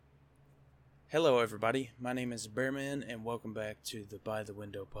Hello, everybody. My name is Bearman, and welcome back to the By the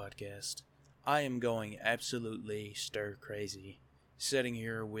Window podcast. I am going absolutely stir crazy, sitting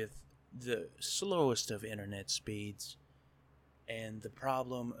here with the slowest of internet speeds, and the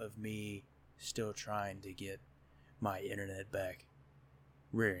problem of me still trying to get my internet back,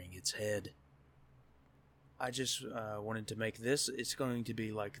 rearing its head. I just wanted to make this. It's going to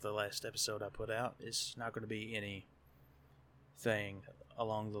be like the last episode I put out. It's not going to be anything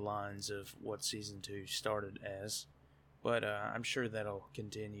along the lines of what season 2 started as, but I'm sure that'll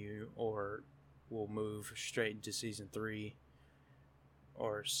continue, or we'll move straight into season 3,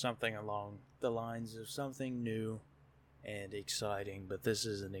 or something along the lines of something new and exciting. But this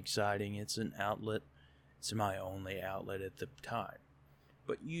isn't exciting. It's an outlet. It's my only outlet at the time.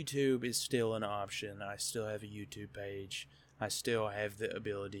 But YouTube is still an option. I still have a YouTube page. I still have the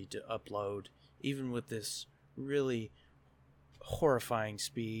ability to upload, even with this really horrifying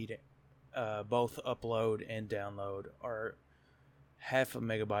speed. Both upload and download are half a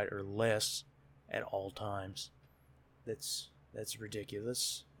megabyte or less at all times. That's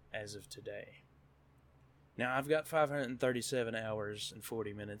ridiculous as of today. Now I've got 537 hours and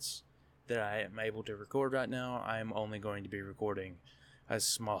 40 minutes that I am able to record right now. I am only going to be recording a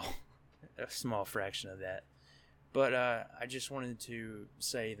small fraction of that. But I just wanted to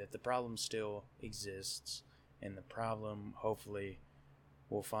say that the problem still exists, and the problem hopefully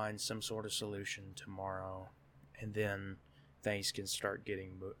will find some sort of solution tomorrow, and then things can start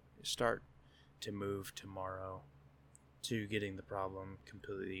to move tomorrow to getting the problem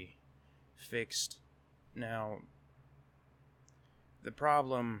completely fixed. Now, the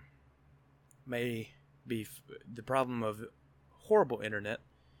problem may be the problem of horrible internet.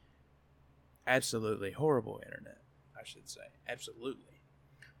 Absolutely horrible internet, I should say. Absolutely.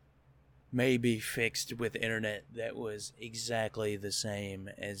 May be fixed with internet that was exactly the same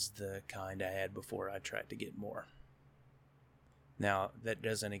as the kind I had before I tried to get more. Now, that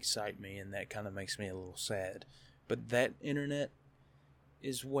doesn't excite me, and that kind of makes me a little sad. But that internet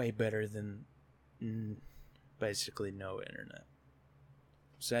is way better than basically no internet.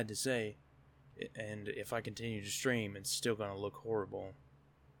 Sad to say, and if I continue to stream, it's still going to look horrible.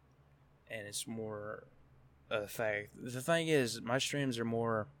 And it's more a fact. The thing is, my streams are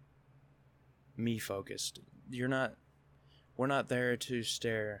more me focused. We're not there to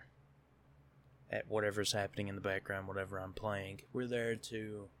stare at whatever's happening in the background, whatever I'm playing. You're there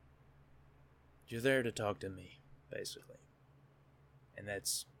to talk to me, basically. And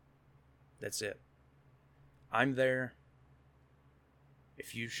that's it. I'm there.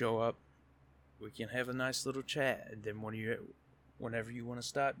 If you show up, we can have a nice little chat, and then whenever you want to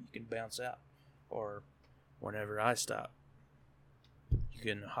stop, you can bounce out. Or whenever I stop, you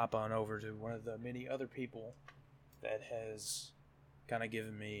can hop on over to one of the many other people that has kind of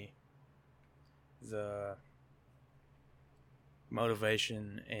given me the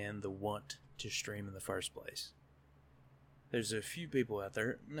motivation and the want to stream in the first place. There's a few people out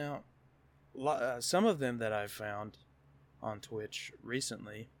there. Now, some of them that I've found on Twitch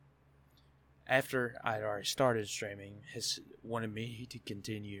recently, after I'd already started streaming, has wanted me to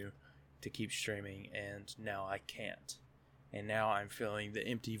continue to keep streaming, and now I can't. And now I'm feeling the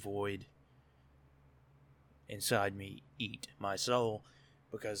empty void inside me eat my soul,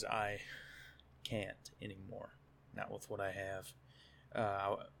 because I can't anymore. Not with what I have.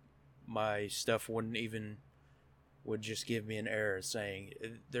 My stuff would just give me an error saying,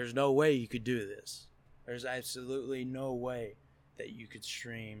 there's no way you could do this. There's absolutely no way that you could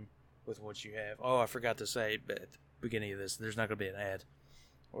stream with what you have. Oh, I forgot to say at the beginning of this, there's not going to be an ad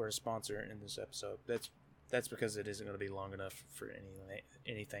or a sponsor in this episode. That's because it isn't going to be long enough for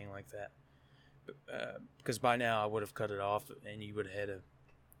anything like that. Because by now I would have cut it off, and you would have had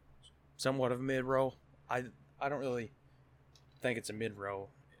somewhat of a mid-roll. I don't really think it's a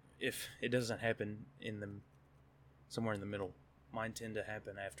mid-roll if it doesn't happen somewhere in the middle. Mine tend to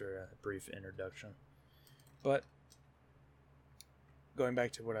happen after a brief introduction. But going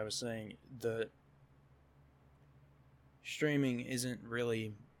back to what I was saying, the streaming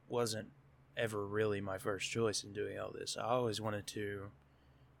wasn't ever really my first choice in doing all this. I always wanted to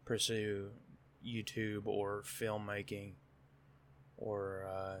pursue YouTube or filmmaking,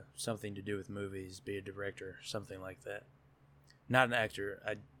 or something to do with movies, be a director, something like that. Not an actor.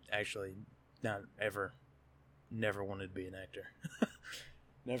 I actually never wanted to be an actor.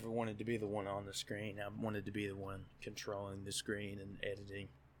 Never wanted to be the one on the screen. I wanted to be the one controlling the screen and editing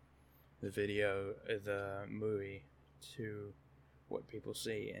the video, the movie, to what people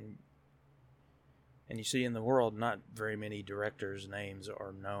see. And you see in the world, not very many directors' names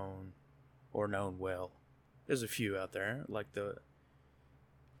are known or known well. There's a few out there, like the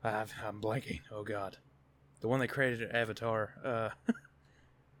I'm blanking. Oh God, the one that created Avatar.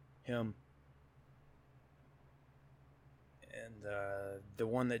 Him. And the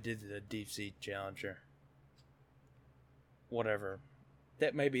one that did the Deep Sea Challenger. Whatever.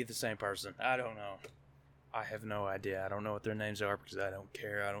 That may be the same person. I don't know. I have no idea. I don't know what their names are because I don't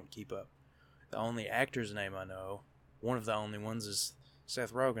care. I don't keep up. The only actor's name I know, one of the only ones, is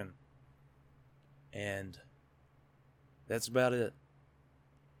Seth Rogen. And that's about it.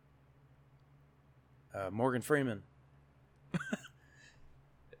 Morgan Freeman.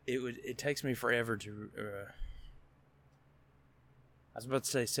 It takes me forever to. I was about to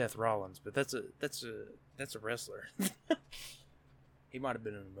say Seth Rollins, but that's a wrestler. He might have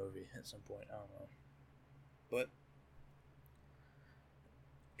been in a movie at some point. I don't know. But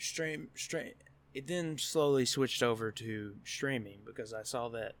stream. It then slowly switched over to streaming because I saw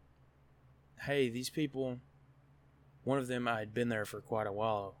that. Hey, these people. One of them, I had been there for quite a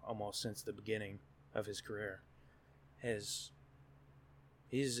while, almost since the beginning of his career.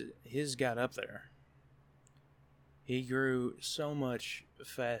 He's got up there. He grew so much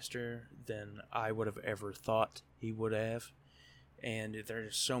faster than I would have ever thought he would have. And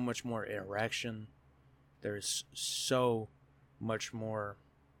there's so much more interaction. There's so much more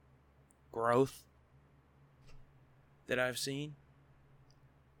growth that I've seen.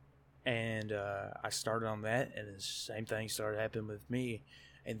 And I started on that, and the same thing started happening with me.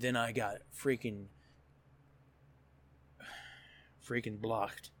 And then I got freaking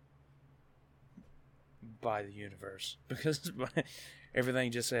blocked by the universe because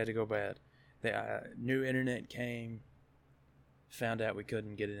everything just had to go bad. The new internet came, found out we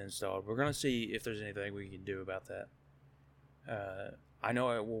couldn't get it installed. We're going to see if there's anything we can do about that. I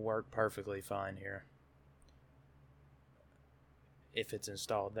know it will work perfectly fine here if it's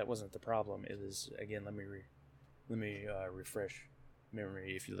installed. That wasn't the problem. It was, again, let me refresh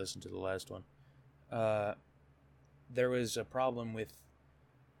memory if you listened to the last one. There was a problem with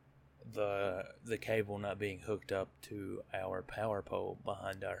the cable not being hooked up to our power pole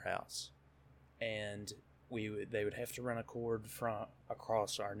behind our house, and they would have to run a cord from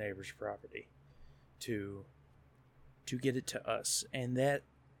across our neighbor's property to get it to us, and that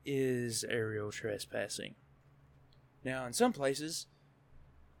is aerial trespassing. Now, in some places,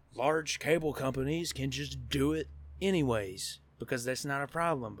 large cable companies can just do it anyways, because that's not a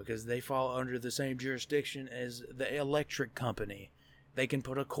problem, because they fall under the same jurisdiction as the electric company. They can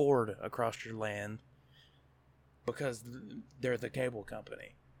put a cord across your land because they're the cable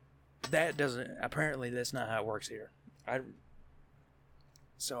company. Apparently that's not how it works here.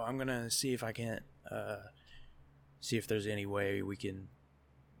 So I'm going to see if I can't, see if there's any way we can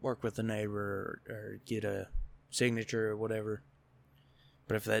work with the neighbor or get a signature or whatever.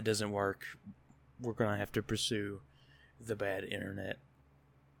 But if that doesn't work, we're going to have to pursue the bad internet.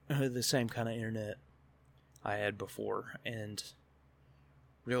 The same kind of internet I had before. And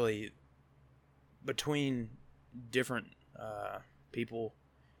really, between different people,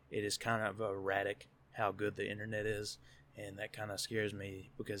 it is kind of erratic how good the internet is. And that kind of scares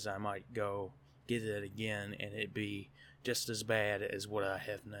me because I might go get it again and it be just as bad as what I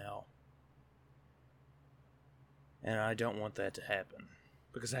have now. And I don't want that to happen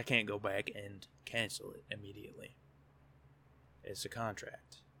because I can't go back and cancel it immediately. It's a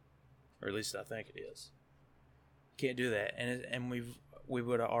contract, or at least I think it is. Can't do that, and we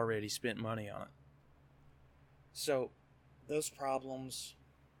would have already spent money on it. So those problems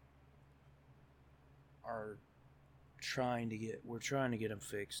are we're trying to get them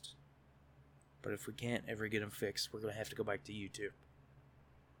fixed. But if we can't ever get them fixed, we're going to have to go back to YouTube.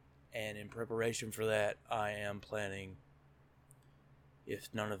 And in preparation for that, I am planning, if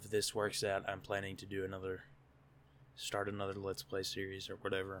none of this works out, I'm planning to start another Let's Play series or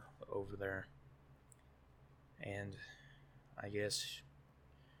whatever over there. And I guess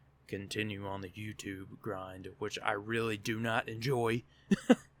continue on the YouTube grind, which I really do not enjoy.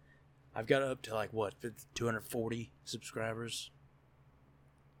 I've got up to 240 subscribers.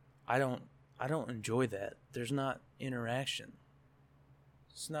 I don't enjoy that. There's not interaction.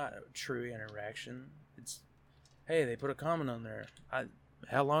 It's not a true interaction. It's, hey, they put a comment on there.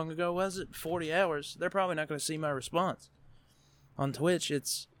 How long ago was it? 40 hours. They're probably not going to see my response. On Twitch,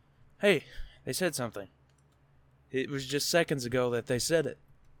 it's, hey, they said something. It was just seconds ago that they said it.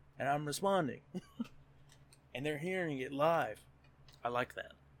 And I'm responding. And they're hearing it live. I like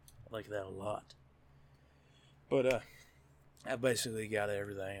that. I like that a lot. But, I basically got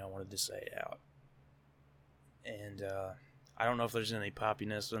everything I wanted to say out. And, I don't know if there's any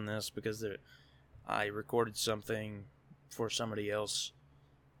poppiness in this because I recorded something for somebody else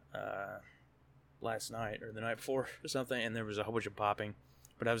last night or the night before or something, and there was a whole bunch of popping.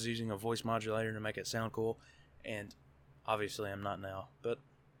 but I was using a voice modulator to make it sound cool, and obviously I'm not now. But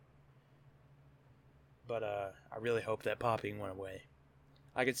I really hope that popping went away.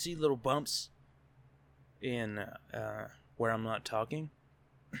 I could see little bumps in where I'm not talking,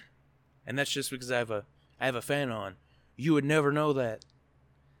 and that's just because I have a fan on. You would never know that.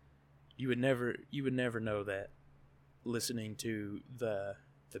 You would never know that listening to the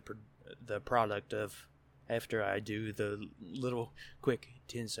product of after I do the little quick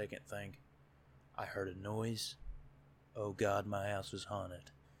 10-second thing. I heard a noise. Oh God, my house is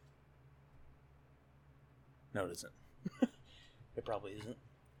haunted. No, it isn't. It probably isn't.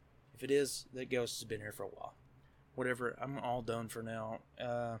 If it is, that ghost has been here for a while. Whatever, I'm all done for now.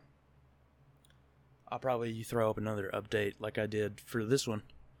 I'll probably throw up another update like I did for this one.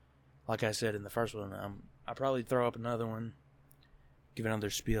 Like I said in the first one, I'll probably throw up another one, give another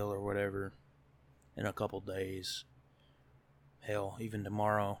spiel or whatever in a couple days. Hell, even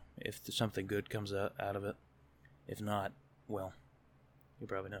tomorrow, if something good comes out of it. If not, well, you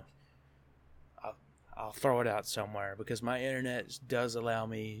probably know. I'll throw it out somewhere because my internet does allow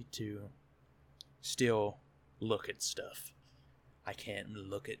me to still look at stuff. I can't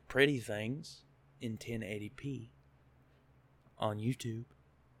look at pretty things in 1080p on YouTube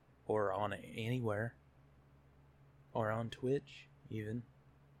or on anywhere or on Twitch even.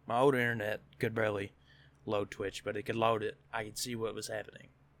 My old internet could barely load Twitch, but it could load it. I could see what was happening.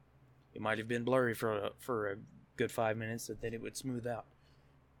 It might have been blurry for a good 5 minutes, and then it would smooth out.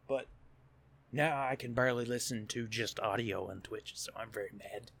 But now I can barely listen to just audio on Twitch, so I'm very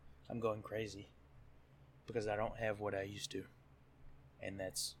mad. I'm going crazy because I don't have what I used to. And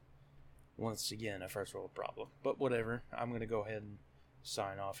that's, once again, a first world problem. But whatever, I'm going to go ahead and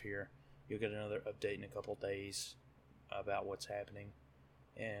sign off here. You'll get another update in a couple days about what's happening,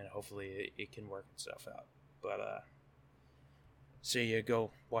 and hopefully it can work itself out. But, see you,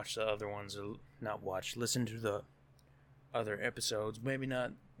 go watch the other ones, listen to the other episodes. Maybe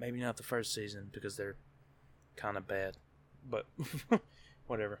not the first season because they're kind of bad, but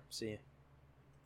whatever. See ya.